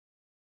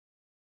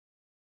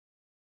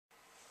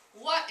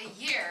what a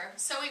year.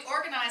 So we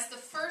organised the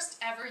first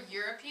ever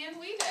European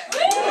We Do.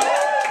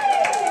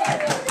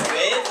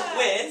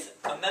 With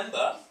a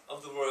member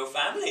of the royal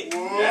family.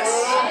 Yes.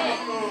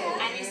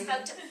 And we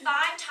spoke to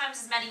 5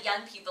 times as many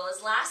young people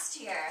as last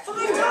year. 5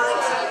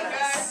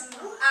 times?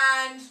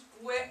 And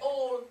we're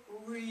all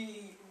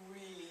really,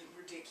 really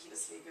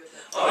ridiculously good looking.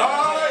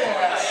 Oh,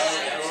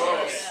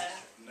 yes.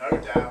 No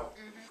doubt.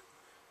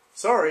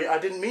 Sorry, I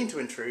didn't mean to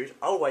intrude.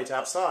 I'll wait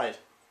outside.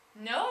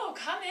 No,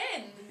 come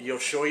in. You're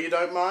sure you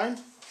don't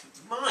mind?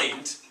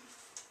 Mind?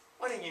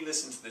 Why don't you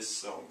listen to this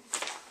song?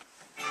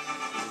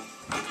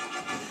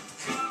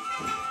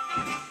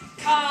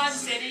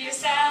 Consider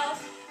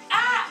yourself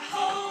at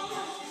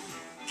home.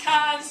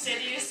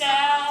 Consider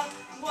yourself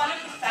one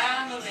of the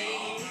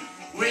family.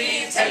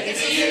 We've taken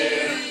to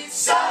you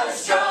so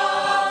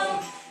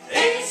strong.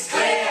 It's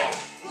clear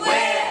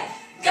we're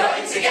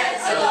going to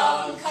get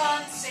along.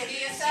 Consider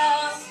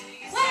yourself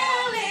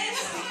well in.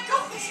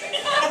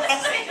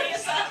 Consider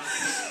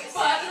yourself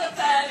part of the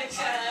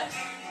furniture.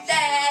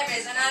 There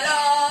isn't a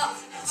lot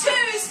to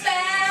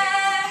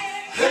spare.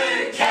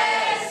 Who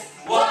cares?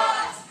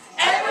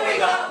 Whatever we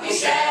got, we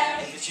share.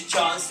 If it's your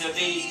chance to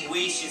be,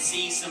 we should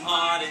see some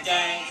harder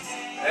days.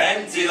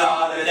 Empty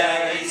larder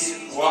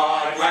days,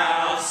 white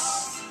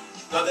grouse.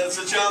 But there's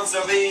a chance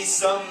there'll be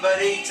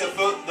somebody to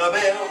foot the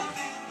bill.